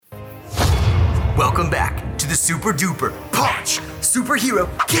Welcome back to the Super Duper Punch Superhero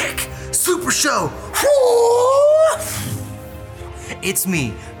Kick Super Show. It's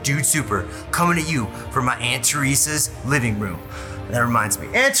me, Dude Super, coming at you from my Aunt Teresa's living room. That reminds me,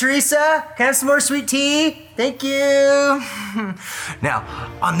 Aunt Teresa, can I have some more sweet tea? Thank you. Now,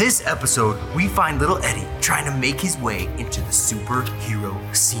 on this episode, we find little Eddie trying to make his way into the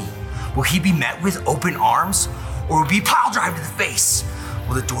superhero scene. Will he be met with open arms, or will he be pile drive to the face?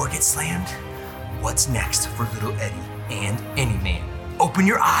 Will the door get slammed? What's next for little Eddie and any man? Open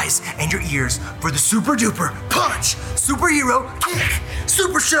your eyes and your ears for the Super Duper Punch Superhero Kick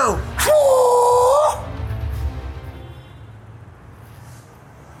Super Show.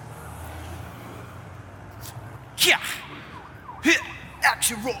 Yeah.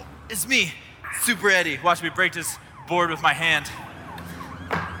 Action roll. It's me, Super Eddie. Watch me break this board with my hand.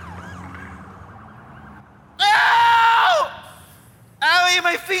 Ow! Owie,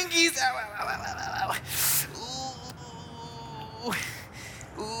 my fingies. Ow, ow, ow, ow, ow, ow.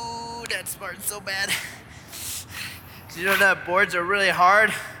 Ooh, that smarted so bad. You know that boards are really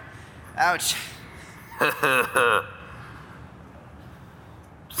hard? Ouch.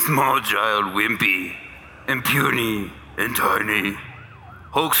 Small child wimpy, and puny, and tiny.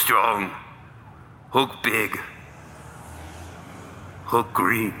 Hulk strong, Hulk big, Hulk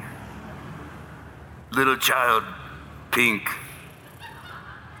green. Little child pink.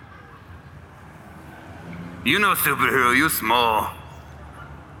 You know superhero, you small.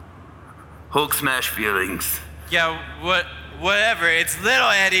 Hulk smash feelings. Yeah, whatever. It's little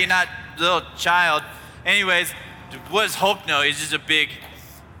Eddie, not little child. Anyways, what does Hulk know? He's just a big,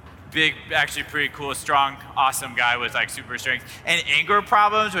 actually pretty cool, strong, awesome guy with like super strength and anger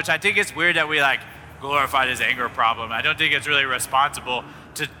problems, which I think it's weird that we like glorified his anger problem. I don't think it's really responsible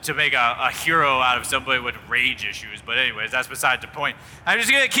to make a hero out of somebody with rage issues. But anyways, that's beside the point. I'm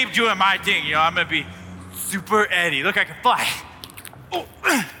just gonna keep doing my thing, you know. I'm gonna be Super Eddie. Look, I can fly. Oh,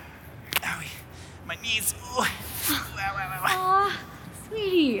 owie, my knees. Oh. Aw,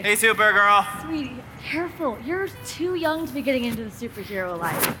 sweetie. Hey, Super Girl. Sweetie, careful. You're too young to be getting into the superhero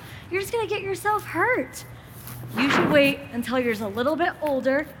life. You're just gonna get yourself hurt. You should wait until you're just a little bit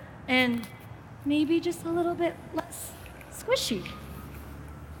older and maybe just a little bit less squishy.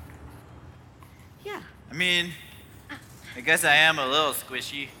 Yeah. I mean, I guess I am a little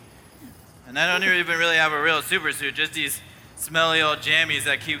squishy. And I don't even really have a real super suit, just these smelly old jammies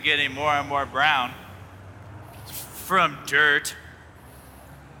that keep getting more and more brown from dirt.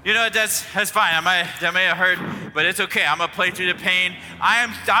 You know, that's fine. That may have hurt, but it's okay. I'm gonna play through the pain.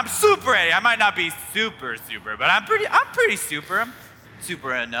 I'm super Eddie. I might not be super, but I'm pretty super. I'm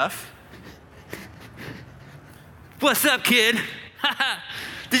super enough. What's up, kid?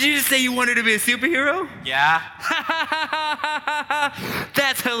 Did you just say you wanted to be a superhero? Yeah.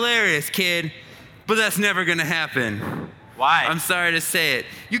 That's hilarious, kid. But that's never gonna happen. Why? I'm sorry to say it.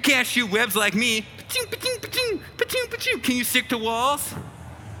 You can't shoot webs like me. Pa-ching, pa-ching, pa-ching, pa-ching, pa-ching. Can you stick to walls?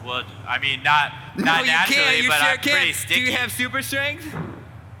 Well, I mean, not No, naturally, you can't. You but sure I'm can. pretty sticky. Do you have super strength?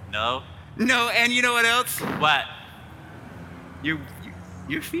 No. No, and you know what else? What? Your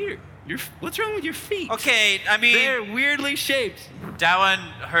feet. What's wrong with your feet? Okay, I mean, They're weirdly shaped. that one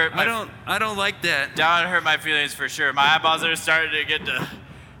hurt. I don't like that. That one hurt my feelings for sure. My eyeballs are starting to get the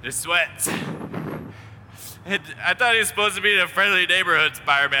sweats. I thought he was supposed to be the friendly neighborhood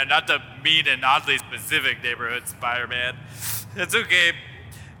Spider-Man, not the mean and oddly specific neighborhood Spider-Man. It's okay.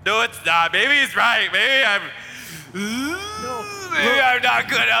 No, it's not. Maybe he's right. Maybe I'm not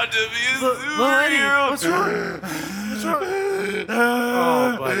good out to be a superhero. What's wrong? What's wrong?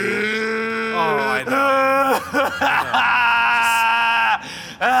 Oh, buddy. Oh, I know.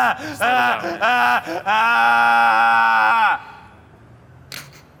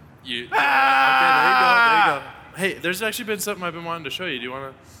 Okay, there you go. Hey, there's actually been something I've been wanting to show you. Do you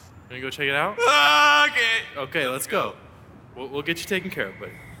want to go check it out? Okay. Okay, let's go. We'll get you taken care of,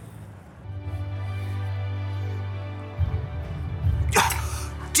 buddy.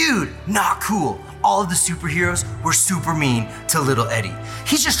 Dude, not cool. All of the superheroes were super mean to little Eddie.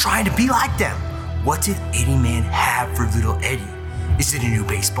 He's just trying to be like them. What did Eddie Man have for little Eddie? Is it a new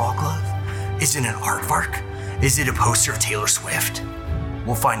baseball glove? Is it an aardvark? Is it a poster of Taylor Swift?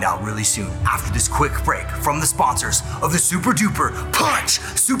 We'll find out really soon after this quick break from the sponsors of the Super Duper Punch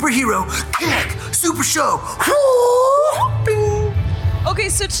Superhero Kick Super Show. Bing. Okay,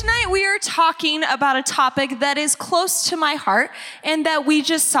 so tonight we are talking about a topic that is close to my heart and that we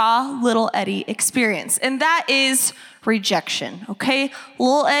just saw little Eddie experience, and that is rejection, okay?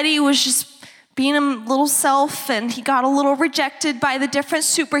 Little Eddie was just being a little self, and he got a little rejected by the different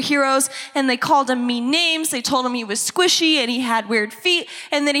superheroes, and they called him mean names. They told him he was squishy and he had weird feet,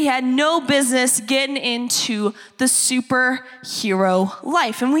 and that he had no business getting into the superhero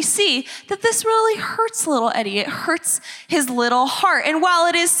life. And we see that this really hurts little Eddie. It hurts his little heart. And while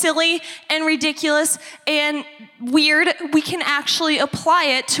it is silly and ridiculous and weird, we can actually apply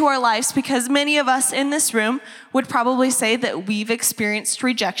it to our lives, because many of us in this room would probably say that we've experienced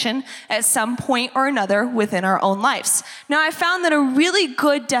rejection at some point or another within our own lives. Now, I found that a really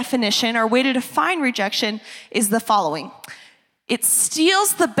good definition or way to define rejection is the following. It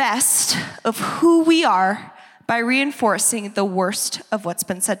steals the best of who we are by reinforcing the worst of what's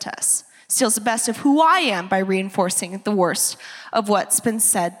been said to us. Steals the best of who I am by reinforcing the worst of what's been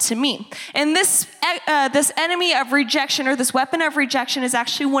said to me. And this enemy of rejection, or this weapon of rejection, is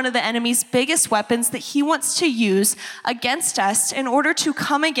actually one of the enemy's biggest weapons that he wants to use against us in order to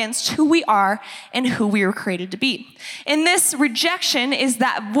come against who we are and who we were created to be. And this rejection is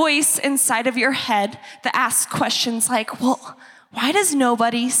that voice inside of your head that asks questions like, well, why does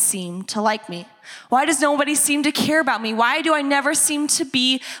nobody seem to like me? Why does nobody seem to care about me? Why do I never seem to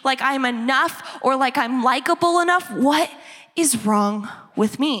be like I'm enough or like I'm likable enough? What is wrong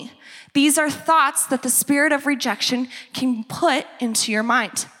with me? These are thoughts that the spirit of rejection can put into your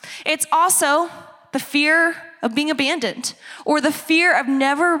mind. It's also the fear of being abandoned, or the fear of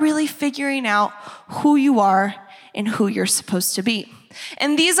never really figuring out who you are and who you're supposed to be.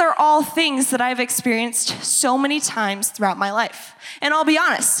 And these are all things that I've experienced so many times throughout my life. And I'll be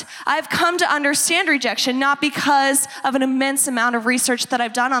honest, I've come to understand rejection not because of an immense amount of research that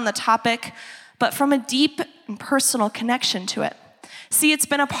I've done on the topic, but from a deep and personal connection to it. See, it's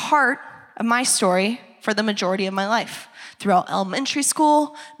been a part of my story for the majority of my life. Throughout elementary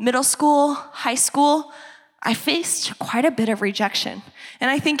school, middle school, high school, I faced quite a bit of rejection. And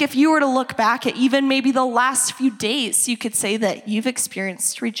I think if you were to look back at even maybe the last few days, you could say that you've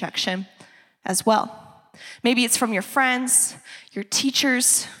experienced rejection as well. Maybe it's from your friends, your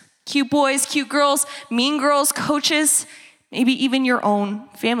teachers, cute boys, cute girls, mean girls, coaches, maybe even your own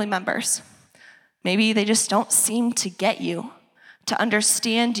family members. Maybe they just don't seem to get you, to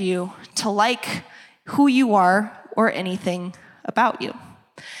understand you, to like who you are or anything about you.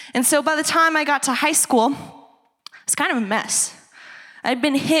 And so by the time I got to high school, it's kind of a mess. I'd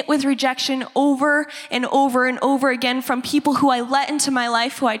been hit with rejection over and over and over again from people who I let into my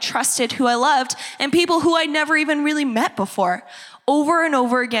life, who I trusted, who I loved, and people who I'd never even really met before. Over and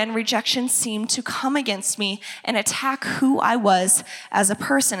over again, rejection seemed to come against me and attack who I was as a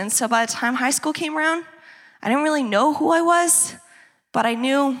person. And so by the time high school came around, I didn't really know who I was, but I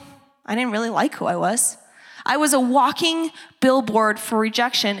knew I didn't really like who I was. I was a walking billboard for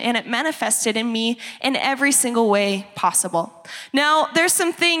rejection, and it manifested in me in every single way possible. Now, there's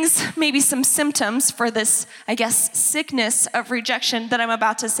some things, maybe some symptoms for this, sickness of rejection that I'm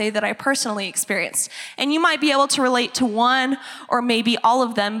about to say that I personally experienced. And you might be able to relate to one or maybe all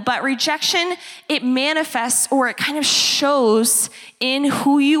of them, but rejection, it manifests, or it kind of shows in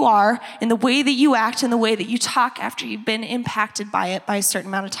who you are, in the way that you act, in the way that you talk after you've been impacted by it by a certain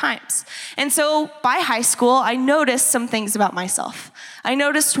amount of times. And so by high school, I noticed some things about myself. I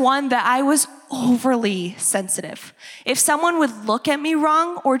noticed one, that I was overly sensitive. If someone would look at me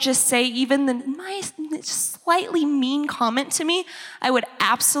wrong or just say even my slightly mean comment to me, I would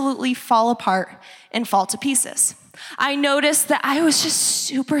absolutely fall apart and fall to pieces. I noticed that I was just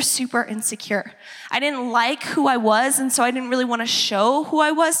super, super insecure. I didn't like who I was, and so I didn't really want to show who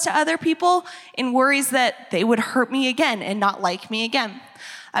I was to other people in worries that they would hurt me again and not like me again.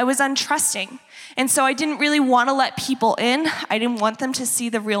 I was untrusting. And so I didn't really want to let people in. I didn't want them to see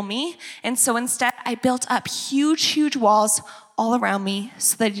the real me. And so instead, I built up huge, huge walls all around me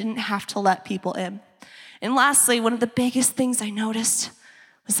so that I didn't have to let people in. And lastly, one of the biggest things I noticed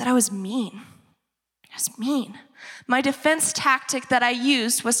was that I was mean. I was mean. My defense tactic that I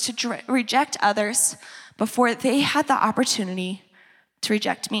used was to reject others before they had the opportunity to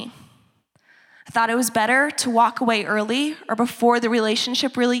reject me. I thought it was better to walk away early or before the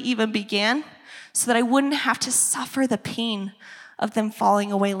relationship really even began, so that I wouldn't have to suffer the pain of them falling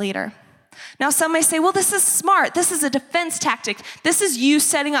away later. Now, some may say, well, this is smart. This is a defense tactic. This is you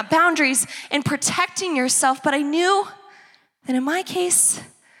setting up boundaries and protecting yourself. But I knew that in my case,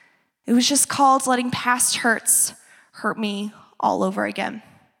 it was just called letting past hurts hurt me all over again.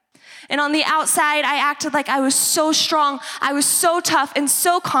 And on the outside, I acted like I was so strong, I was so tough and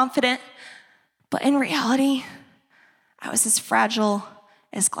so confident. But in reality, I was as fragile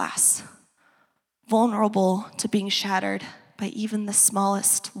as glass, vulnerable to being shattered by even the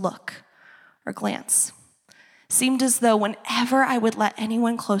smallest look or glance. seemed as though whenever I would let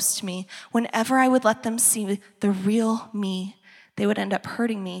anyone close to me, whenever I would let them see the real me, they would end up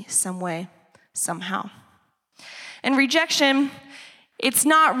hurting me some way, somehow. And rejection, it's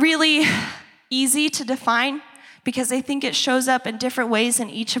not really easy to define because I think it shows up in different ways in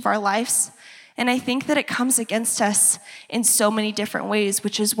each of our lives. And I think that it comes against us in so many different ways,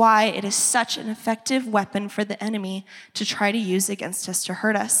 which is why it is such an effective weapon for the enemy to try to use against us to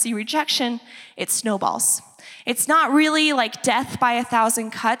hurt us. See, rejection, it snowballs. It's not really like death by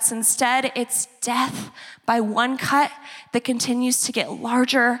 1,000 cuts. Instead, it's death by one cut that continues to get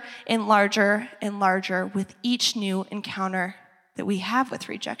larger and larger and larger with each new encounter that we have with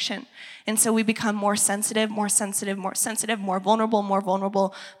rejection. And so we become more sensitive, more sensitive, more sensitive, more vulnerable, more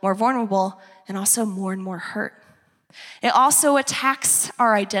vulnerable, more vulnerable, and also more and more hurt. It also attacks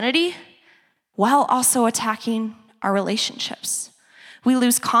our identity while also attacking our relationships. We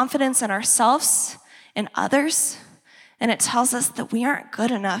lose confidence in ourselves and others, and it tells us that we aren't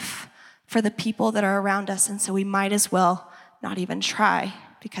good enough for the people that are around us, and so we might as well not even try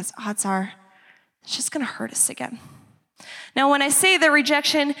because odds are it's just gonna hurt us again. Now, when I say that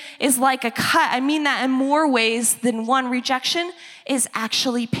rejection is like a cut, I mean that in more ways than one. Rejection is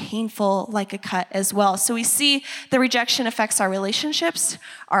actually painful like a cut as well. So we see the rejection affects our relationships,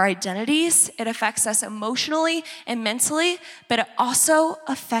 our identities. It affects us emotionally and mentally, but it also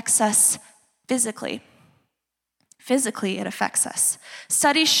affects us physically. Physically, it affects us.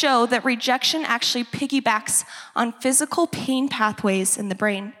 Studies show that rejection actually piggybacks on physical pain pathways in the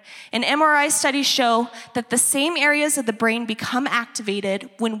brain. And MRI studies show that the same areas of the brain become activated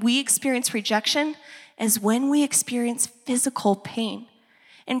when we experience rejection as when we experience physical pain.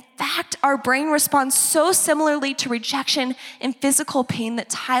 In fact, our brain responds so similarly to rejection and physical pain that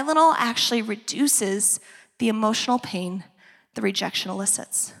Tylenol actually reduces the emotional pain the rejection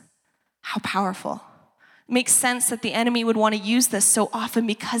elicits. How powerful. Makes sense that the enemy would want to use this so often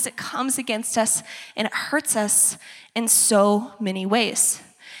because it comes against us and it hurts us in so many ways.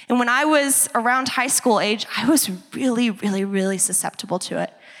 And when I was around high school age, I was really susceptible to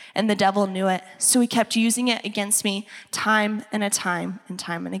it. And the devil knew it. So he kept using it against me time and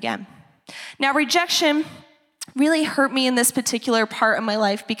again. Now, rejection really hurt me in this particular part of my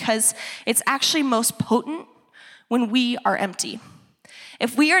life because it's actually most potent when we are empty.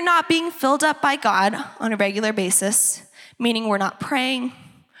 If we are not being filled up by God on a regular basis, meaning we're not praying,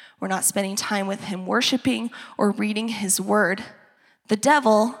 we're not spending time with him worshiping or reading his word, the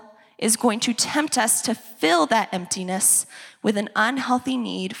devil is going to tempt us to fill that emptiness with an unhealthy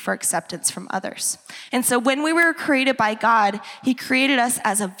need for acceptance from others. And so when we were created by God, he created us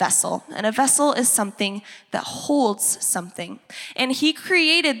as a vessel. And a vessel is something that holds something. And he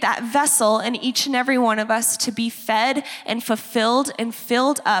created that vessel in each and every one of us to be fed and fulfilled and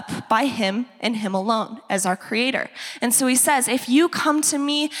filled up by him and him alone as our creator. And so he says, if you come to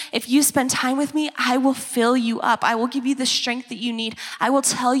me, if you spend time with me, I will fill you up. I will give you the strength that you need. I will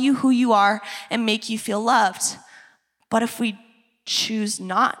tell you who you are and make you feel loved. But if we choose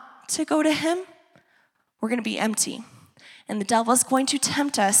not to go to him, we're going to be empty. And the devil is going to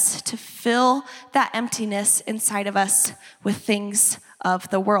tempt us to fill that emptiness inside of us with things of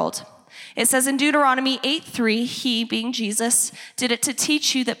the world. It says in Deuteronomy 8:3, he, being Jesus, did it to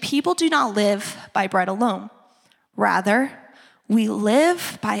teach you that people do not live by bread alone. Rather, we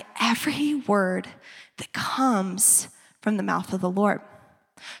live by every word that comes from the mouth of the Lord.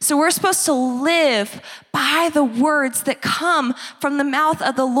 So we're supposed to live by the words that come from the mouth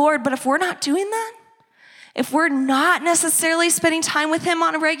of the Lord. But if we're not doing that, if we're not necessarily spending time with him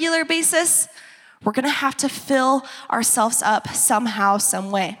on a regular basis, we're going to have to fill ourselves up somehow, some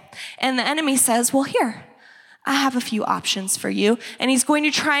way. And the enemy says, well, here, I have a few options for you. And he's going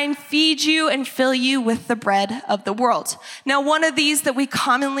to try and feed you and fill you with the bread of the world. Now, one of these that we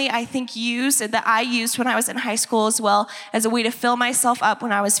commonly, I think, use, and that I used when I was in high school as well, as a way to fill myself up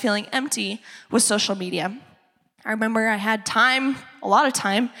when I was feeling empty, was social media. I remember I had time, a lot of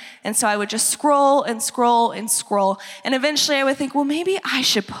time, and so I would just scroll and scroll and scroll. And eventually I would think, well, maybe I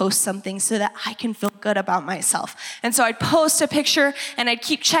should post something so that I can feel good about myself. And so I'd post a picture and I'd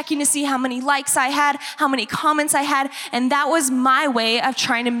keep checking to see how many likes I had, how many comments I had, and that was my way of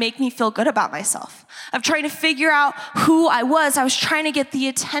trying to make me feel good about myself, of trying to figure out who I was. I was trying to get the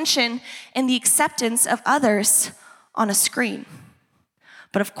attention and the acceptance of others on a screen.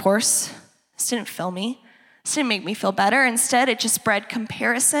 But of course, this didn't fill me. This didn't make me feel better. Instead, it just bred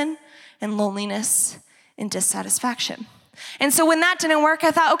comparison and loneliness and dissatisfaction. And so when that didn't work,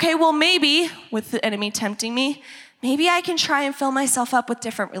 I thought, okay, well, maybe, with the enemy tempting me, maybe I can try and fill myself up with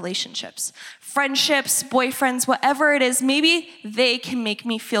different relationships, friendships, boyfriends, whatever it is. Maybe they can make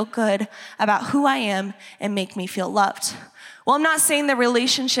me feel good about who I am and make me feel loved. Well, I'm not saying that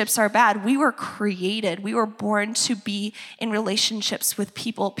relationships are bad. We were created. We were born to be in relationships with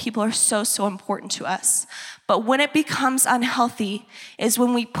people. People are so, so important to us. But when it becomes unhealthy is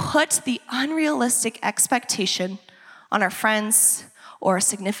when we put the unrealistic expectation on our friends or a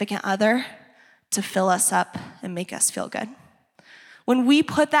significant other to fill us up and make us feel good. When we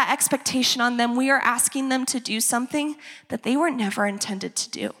put that expectation on them, we are asking them to do something that they were never intended to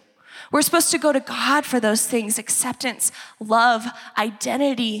do. We're supposed to go to God for those things, acceptance, love,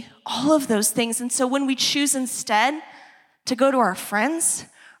 identity, all of those things. And so when we choose instead to go to our friends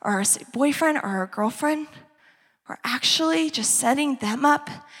or our boyfriend or our girlfriend, we're actually just setting them up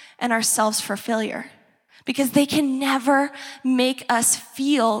and ourselves for failure. Because they can never make us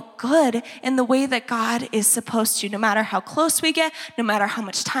feel good in the way that God is supposed to. No matter how close we get, no matter how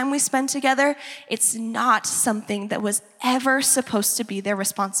much time we spend together, it's not something that was ever supposed to be their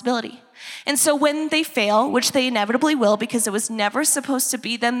responsibility. And so when they fail, which they inevitably will because it was never supposed to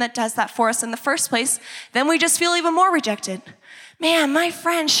be them that does that for us in the first place, then we just feel even more rejected. Man, my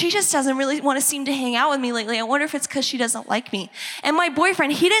friend, she just doesn't really want to seem to hang out with me lately. I wonder if it's because she doesn't like me. And my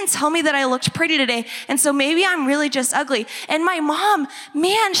boyfriend, he didn't tell me that I looked pretty today, and so maybe I'm really just ugly. And my mom,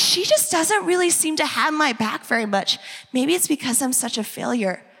 man, she just doesn't really seem to have my back very much. Maybe it's because I'm such a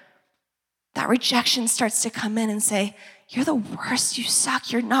failure. That rejection starts to come in and say, you're the worst, you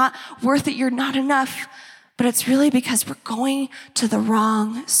suck, you're not worth it, you're not enough. But it's really because we're going to the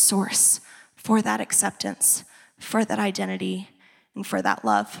wrong source for that acceptance, for that identity, and for that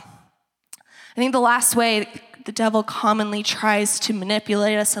love. I think the last way the devil commonly tries to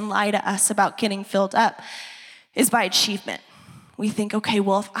manipulate us and lie to us about getting filled up is by achievement. We think, okay,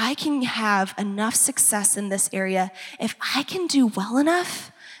 well, if I can have enough success in this area, if I can do well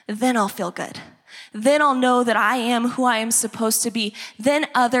enough, then I'll feel good. Then I'll know that I am who I am supposed to be. Then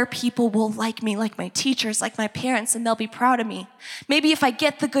other people will like me, like my teachers, like my parents, and they'll be proud of me. Maybe if I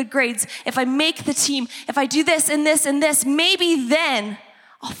get the good grades, if I make the team, if I do this and this and this, maybe then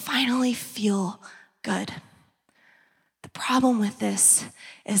I'll finally feel good. The problem with this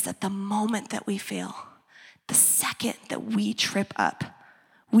is that the moment that we fail, the second that we trip up,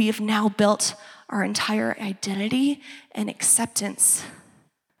 we have now built our entire identity and acceptance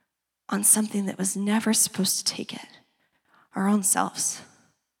on something that was never supposed to take it, our own selves.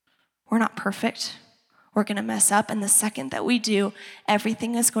 We're not perfect. We're gonna mess up, and the second that we do,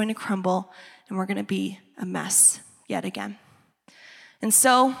 everything is going to crumble, and we're gonna be a mess yet again. And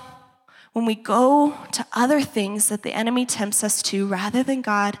so, when we go to other things that the enemy tempts us to, rather than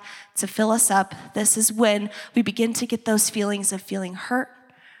God to fill us up, this is when we begin to get those feelings of feeling hurt,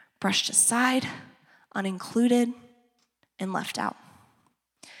 brushed aside, unincluded, and left out.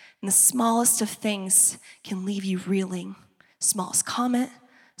 And the smallest of things can leave you reeling. Smallest comment,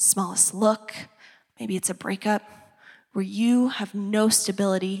 smallest look, maybe it's a breakup, where you have no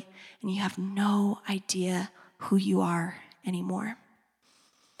stability and you have no idea who you are anymore.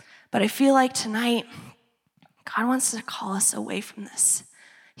 But I feel like tonight, God wants to call us away from this.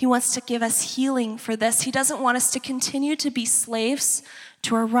 He wants to give us healing for this. He doesn't want us to continue to be slaves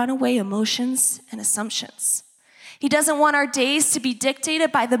to our runaway emotions and assumptions. He doesn't want our days to be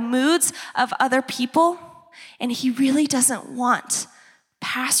dictated by the moods of other people. And he really doesn't want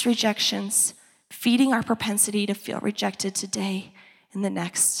past rejections feeding our propensity to feel rejected today and the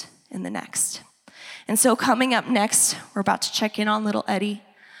next and the next. And so coming up next, we're about to check in on little Eddie.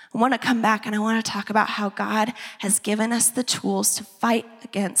 I want to come back and I want to talk about how God has given us the tools to fight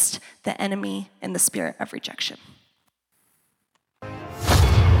against the enemy and the spirit of rejection.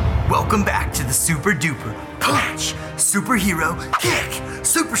 Welcome back to the Super Duper Punch Superhero Kick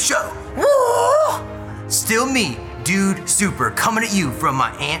Super Show. Woo! Still me, Dude Super, coming at you from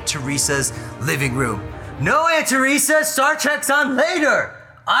my Aunt Teresa's living room. No, Aunt Teresa, Star Trek's on later.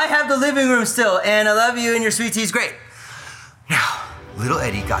 I have the living room still, and I love you and your sweet tea's great. Now, little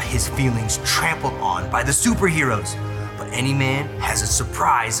Eddie got his feelings trampled on by the superheroes, but any man has a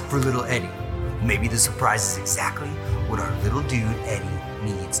surprise for little Eddie. Maybe the surprise is exactly what our little dude Eddie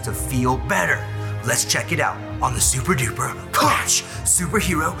needs to feel better. Let's check it out on the Super Duper Punch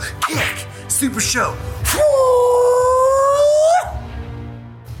Superhero Kick Super Show.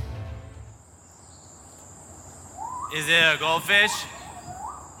 Is it a goldfish?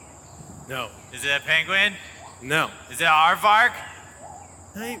 No. Is it a penguin? No. Is it an aardvark?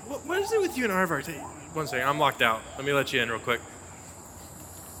 Hey, what is it with you and aardvarks? Hey, one second, I'm locked out. Let me let you in real quick.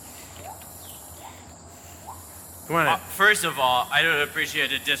 Come on in. First of all, I don't appreciate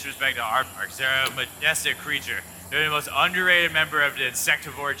the disrespect to aardvarks. They're a majestic creature. They're the most underrated member of the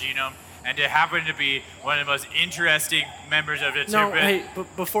insectivore genome, and they happen to be one of the most interesting members of the No, hey,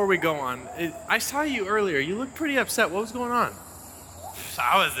 but before we go on, I saw you earlier. You looked pretty upset. What was going on?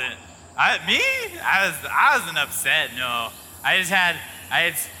 I wasn't upset. No, I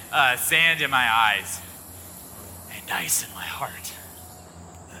had sand in my eyes and ice in my heart.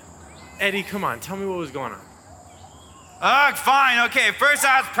 Eddie, come on. Tell me what was going on. Oh, fine. Okay, first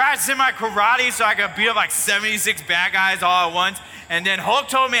I was practicing my karate so I could beat up like 76 bad guys all at once. And then Hulk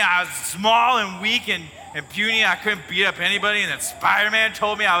told me I was small and weak and puny. I couldn't beat up anybody. And then Spider-Man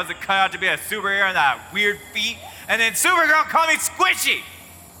told me I wasn't cut out to be a superhero and that I had weird feet. And then Supergirl called me Squishy.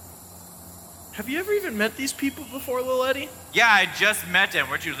 Have you ever even met these people before, Lil Eddie? Yeah, I just met them.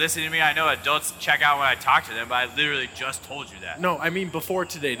 Weren't you listening to me? I know adults check out when I talk to them, but I literally just told you that. No, I mean before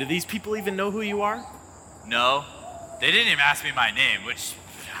today. Do these people even know who you are? No. They didn't even ask me my name, which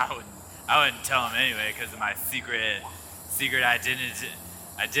I wouldn't tell them anyway because of my secret identity.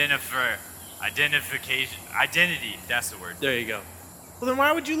 That's the word. There you go. Well, then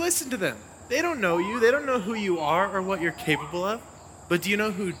why would you listen to them? They don't know you. They don't know who you are or what you're capable of. But do you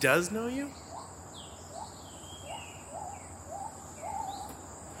know who does know you?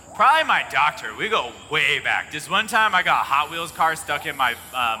 Probably my doctor. We go way back. This one time I got a Hot Wheels car stuck in my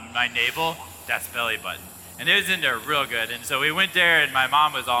navel. That's belly button. And it was in there real good. And so we went there, and my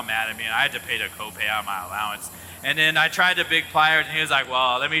mom was all mad at me, and I had to pay the copay out of my allowance. And then I tried the big pliers, and he was like,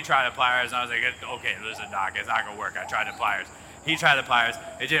 well, let me try the pliers. And I was like, okay, listen, doc, it's not going to work. I tried the pliers. He tried the pliers.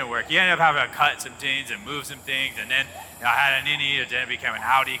 It didn't work. He ended up having to cut some things and move some things. And then I had an innie, and then it became an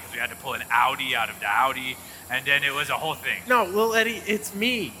Audi because we had to pull an Audi out of the Audi. And then it was a whole thing. No, Lil Eddie, it's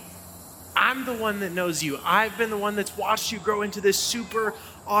me. I'm the one that knows you. I've been the one that's watched you grow into this super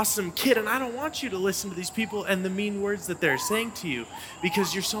awesome kid, and I don't want you to listen to these people and the mean words that they're saying to you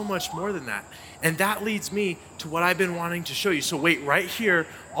because you're so much more than that. And that leads me to what I've been wanting to show you. So wait right here.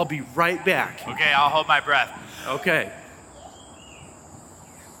 I'll be right back. Okay, I'll hold my breath. Okay.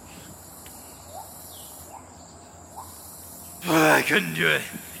 I couldn't do it.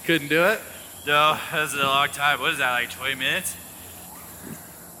 Couldn't do it? No, that was a long time. What is that, like 20 minutes?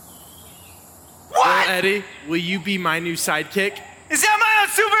 Well, Eddie, will you be my new sidekick? Is that my own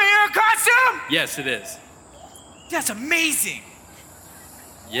superhero costume? Yes, it is. That's amazing.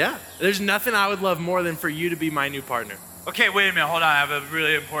 Yeah. There's nothing I would love more than for you to be my new partner. Okay, wait a minute. Hold on. I have a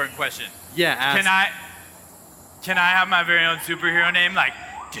really important question. Yeah, ask. Can I have my very own superhero name, like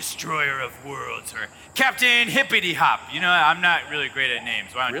Destroyer of Worlds or Captain Hippity Hop? You know, I'm not really great at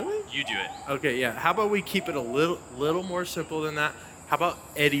names. Why don't you do it? Okay, yeah. How about we keep it a little more simple than that? How about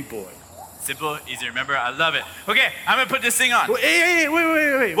Eddie Boy? Simple, easy to remember. I love it. Okay, I'm gonna put this thing on. Hey,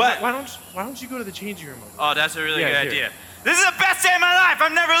 wait. What? Why don't you go to the changing room? Oh, that's a really good here. idea. This is the best day of my life.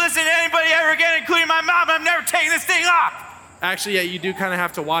 I'm never listening to anybody ever again, including my mom. I'm never taking this thing off. Actually, yeah, you do kind of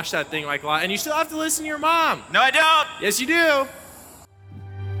have to watch that thing like a lot, and you still have to listen to your mom. No, I don't. Yes, you do.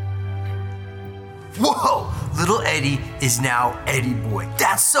 Whoa, little Eddie is now Eddie Boy.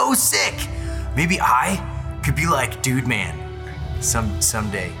 That's so sick. Maybe I could be like Dude Man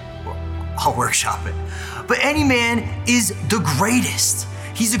someday. Well, I'll workshop it. But Eddie Man is the greatest.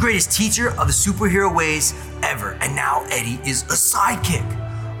 He's the greatest teacher of the superhero ways ever. And now Eddie is a sidekick.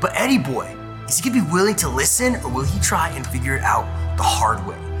 But Eddie Boy, is he gonna be willing to listen, or will he try and figure it out the hard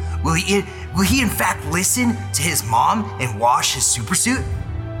way? Will he in fact listen to his mom and wash his super suit?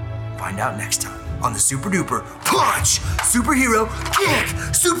 Find out next time on the Super Duper Punch Superhero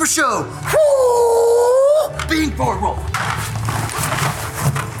Kick Super Show. Woo! Being forward roll.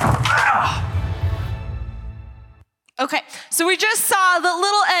 Okay, so we just saw that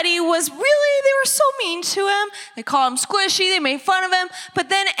little Eddie was they were so mean to him. They called him Squishy, they made fun of him. But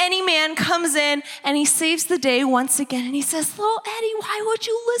then Eddie Man comes in and he saves the day once again. And he says, little Eddie, why would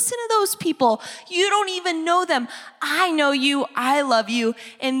you listen to those people? You don't even know them. I know you, I love you,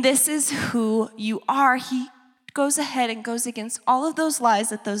 and this is who you are. He goes ahead and goes against all of those lies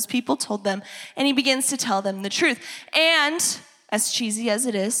that those people told them. And he begins to tell them the truth. And as cheesy as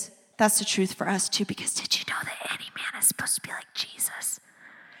it is, that's the truth for us too, because did you know that Eddie Man is supposed to be like Jesus?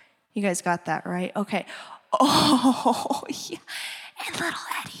 You guys got that, right? Okay. Oh, yeah. And little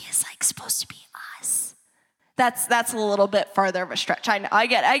Eddie is like supposed to be us. That's a little bit farther of a stretch. I know, I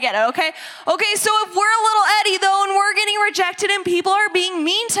get it, okay? Okay, so if we're a little Eddie though, and we're getting rejected and people are being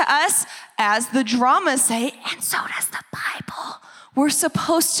mean to us, as the dramas say, and so does the Bible, we're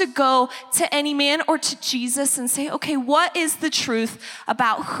supposed to go to any man or to Jesus and say, okay, what is the truth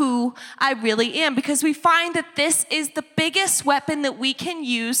about who I really am? Because we find that this is the biggest weapon that we can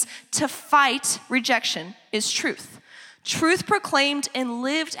use to fight rejection is truth. Truth proclaimed and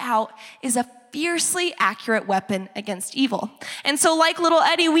lived out is a fiercely accurate weapon against evil. And so like little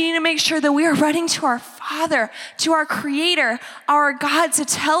Eddie, we need to make sure that we are running to our Father, to our Creator, our God, to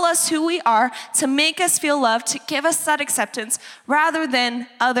tell us who we are, to make us feel loved, to give us that acceptance, rather than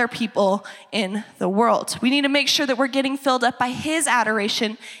other people in the world. We need to make sure that we're getting filled up by His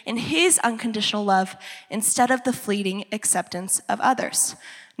adoration and His unconditional love instead of the fleeting acceptance of others.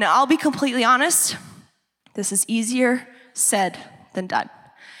 Now, I'll be completely honest, this is easier said than done.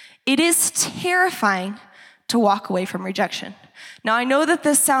 It is terrifying to walk away from rejection. Now, I know that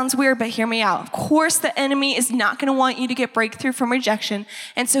this sounds weird, but hear me out. Of course, the enemy is not going to want you to get breakthrough from rejection,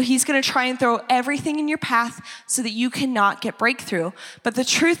 and so he's going to try and throw everything in your path so that you cannot get breakthrough. But the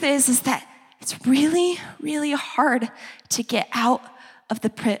truth is that it's really, really hard to get out of the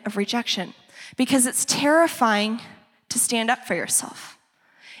pit of rejection because it's terrifying to stand up for yourself.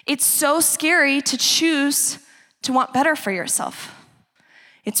 It's so scary to choose to want better for yourself.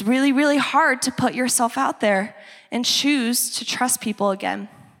 It's really, really hard to put yourself out there and choose to trust people again.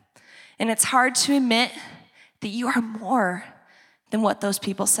 And it's hard to admit that you are more than what those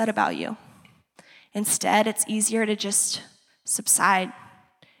people said about you. Instead, it's easier to just subside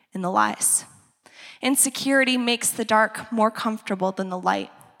in the lies. Insecurity makes the dark more comfortable than the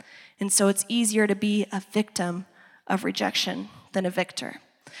light. And so it's easier to be a victim of rejection than a victor.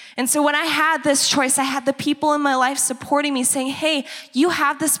 And so when I had this choice, I had the people in my life supporting me, saying, hey, you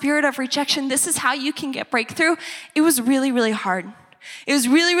have the spirit of rejection. This is how you can get breakthrough. It was really, really hard. It was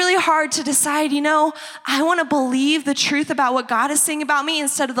really, really hard to decide, I want to believe the truth about what God is saying about me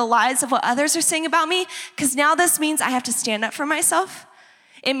instead of the lies of what others are saying about me, because now this means I have to stand up for myself.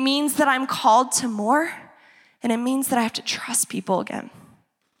 It means that I'm called to more, and it means that I have to trust people again.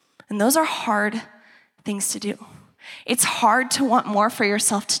 And those are hard things to do. It's hard to want more for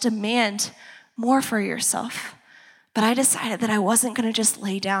yourself, to demand more for yourself. But I decided that I wasn't going to just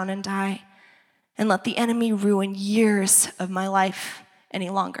lay down and die and let the enemy ruin years of my life any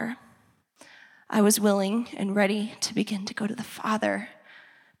longer. I was willing and ready to begin to go to the Father,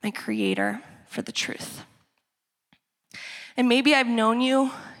 my Creator, for the truth. And maybe I've known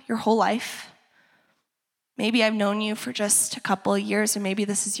you your whole life. Maybe I've known you for just a couple of years, or maybe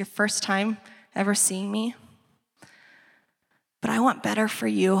this is your first time ever seeing me. But I want better for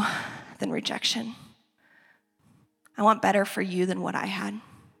you than rejection. I want better for you than what I had.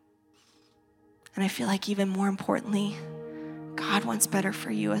 And I feel like even more importantly, God wants better for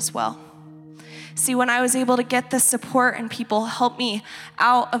you as well. See, when I was able to get this support and people help me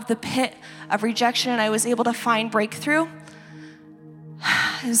out of the pit of rejection and I was able to find breakthrough,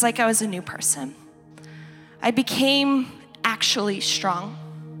 it was like I was a new person. I became actually strong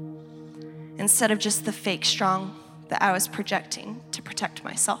instead of just the fake strong that I was projecting to protect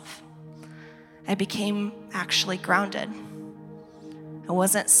myself. I became actually grounded. I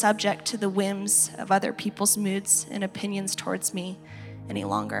wasn't subject to the whims of other people's moods and opinions towards me any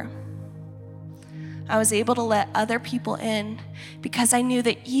longer. I was able to let other people in because I knew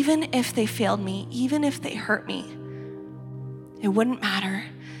that even if they failed me, even if they hurt me, it wouldn't matter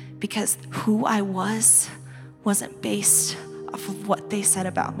because who I wasn't based off of what they said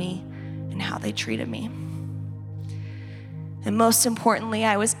about me and how they treated me. And most importantly,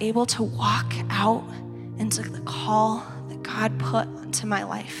 I was able to walk out into the call that God put onto my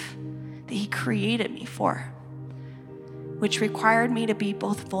life, that He created me for, which required me to be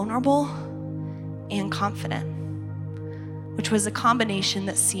both vulnerable and confident, which was a combination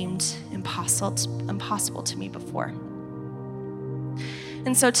that seemed impossible to me before.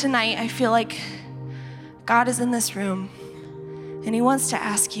 And so tonight, I feel like God is in this room, and He wants to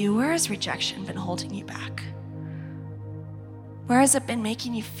ask you, where has rejection been holding you back? Where has it been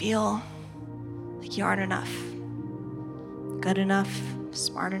making you feel like you aren't enough? Good enough,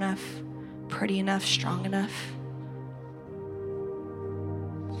 smart enough, pretty enough, strong enough?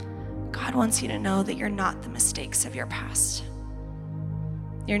 God wants you to know that you're not the mistakes of your past.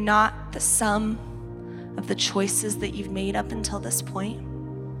 You're not the sum of the choices that you've made up until this point.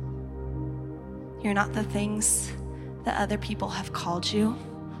 You're not the things that other people have called you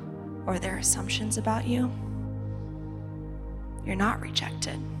or their assumptions about you. You're not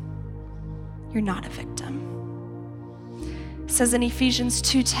rejected. You're not a victim. It says in Ephesians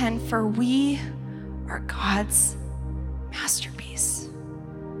 2:10, for we are God's masterpiece.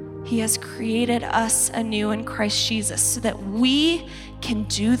 He has created us anew in Christ Jesus so that we can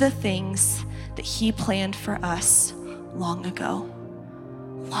do the things that He planned for us long ago.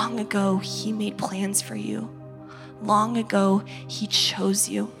 Long ago, He made plans for you. Long ago, He chose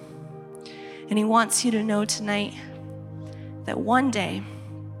you. And He wants you to know tonight that one day,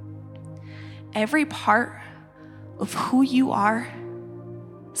 every part of who you are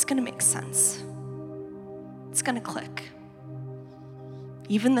it's gonna make sense. It's gonna click.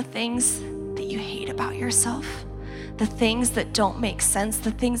 Even the things that you hate about yourself, the things that don't make sense,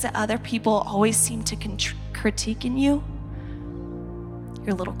 the things that other people always seem to critique in you,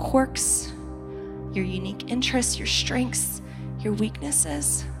 your little quirks, your unique interests, your strengths, your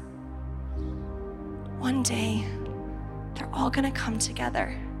weaknesses, one day, they're all gonna come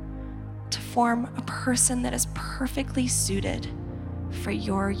together to form a person that is perfectly suited for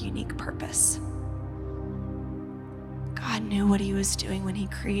your unique purpose. God knew what he was doing when he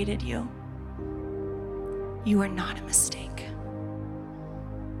created you. You are not a mistake.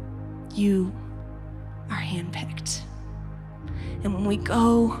 You are handpicked. And when we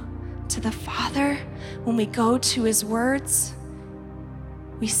go to the Father, when we go to his words,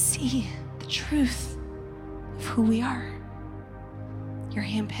 we see the truth of who we are. You're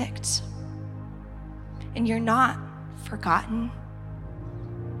handpicked. And you're not forgotten.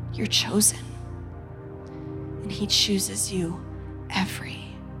 You're chosen. And he chooses you every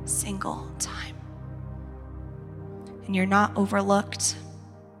single time. And you're not overlooked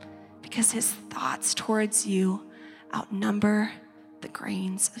because his thoughts towards you outnumber the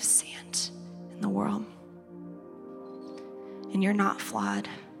grains of sand in the world. And you're not flawed.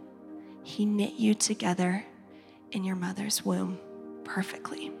 He knit you together in your mother's womb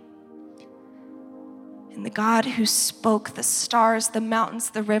perfectly. And the God who spoke the stars, the mountains,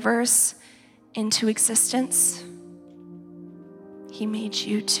 the rivers into existence, he made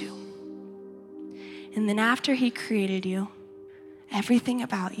you too. And then after he created you, everything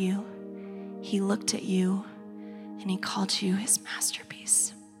about you, he looked at you and he called you his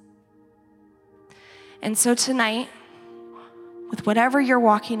masterpiece. And so tonight, with whatever you're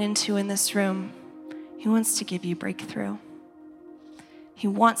walking into in this room, he wants to give you breakthrough. He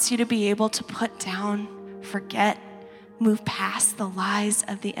wants you to be able to put down, forget, move past the lies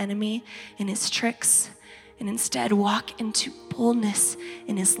of the enemy and his tricks, and instead walk into boldness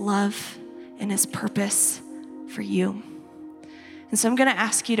in his love and his purpose for you. And so I'm gonna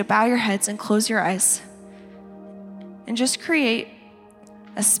ask you to bow your heads and close your eyes and just create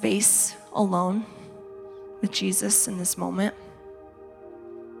a space alone with Jesus in this moment.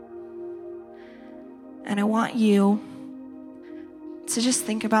 And I want you to just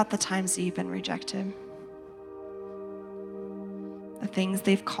think about the times that you've been rejected, the things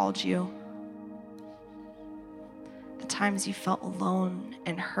they've called you, the times you felt alone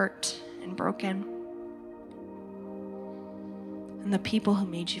and hurt and broken, and the people who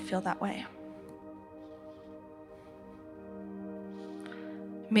made you feel that way.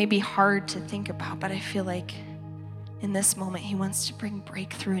 It may be hard to think about, but I feel like in this moment, he wants to bring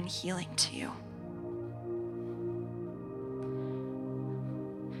breakthrough and healing to you.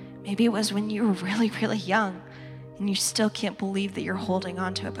 Maybe it was when you were really, really young and you still can't believe that you're holding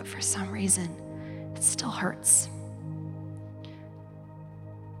on to it, but for some reason, it still hurts.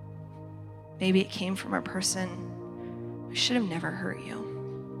 Maybe it came from a person who should have never hurt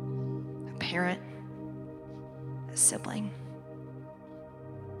you, a parent, a sibling.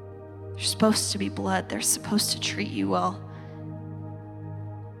 You're supposed to be blood. They're supposed to treat you well.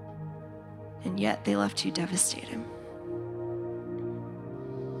 And yet they left you devastated.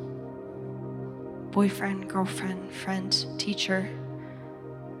 Boyfriend, girlfriend, friend, teacher,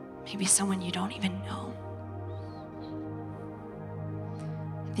 maybe someone you don't even know.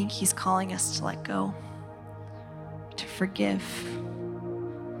 I think he's calling us to let go, to forgive,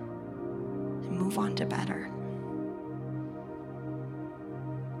 and move on to better.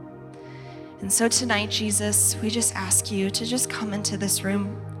 And so tonight, Jesus, we just ask you to just come into this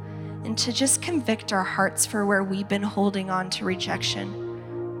room and to just convict our hearts for where we've been holding on to rejection,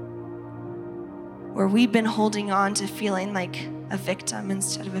 where we've been holding on to feeling like a victim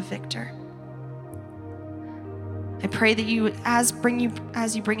instead of a victor. I pray that you, as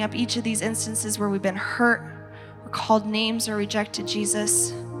you bring up each of these instances where we've been hurt or called names or rejected Jesus,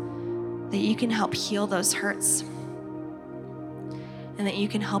 that you can help heal those hurts and that you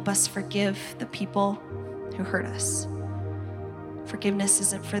can help us forgive the people who hurt us. Forgiveness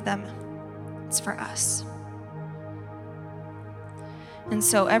isn't for them, it's for us. And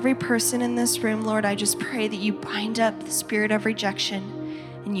so every person in this room, Lord, I just pray that you bind up the spirit of rejection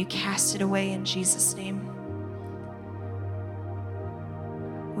and you cast it away in Jesus' name.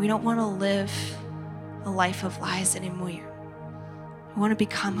 We don't want to live a life of lies anymore. We want to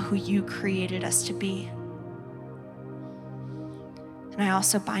become who you created us to be. And I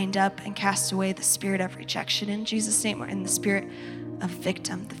also bind up and cast away the spirit of rejection in Jesus' name, or in the spirit of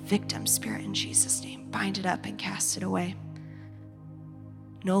victim, the victim spirit in Jesus' name. Bind it up and cast it away.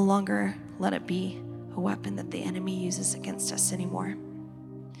 No longer let it be a weapon that the enemy uses against us anymore.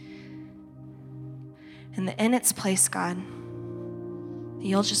 And that in its place, God, that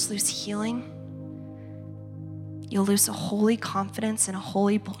you'll just lose healing. You'll lose a holy confidence and a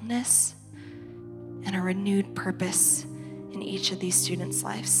holy boldness and a renewed purpose in each of these students'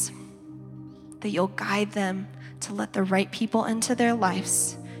 lives. That you'll guide them to let the right people into their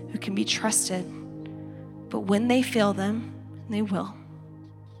lives who can be trusted. But when they fail them, and they will,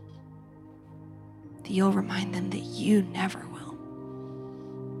 that you'll remind them that you never will.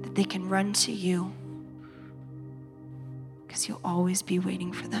 That they can run to you because you'll always be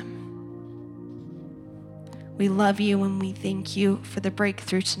waiting for them. We love you and we thank you for the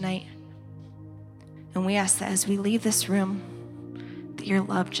breakthrough tonight. And we ask that as we leave this room, that your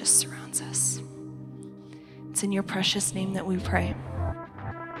love just surrounds us. It's in your precious name that we pray.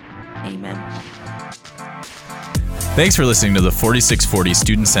 Amen. Thanks for listening to the 4640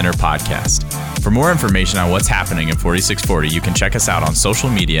 Student Center podcast. For more information on what's happening in 4640, you can check us out on social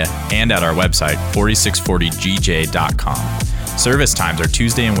media and at our website, 4640gj.com. Service times are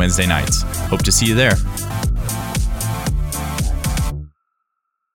Tuesday and Wednesday nights. Hope to see you there.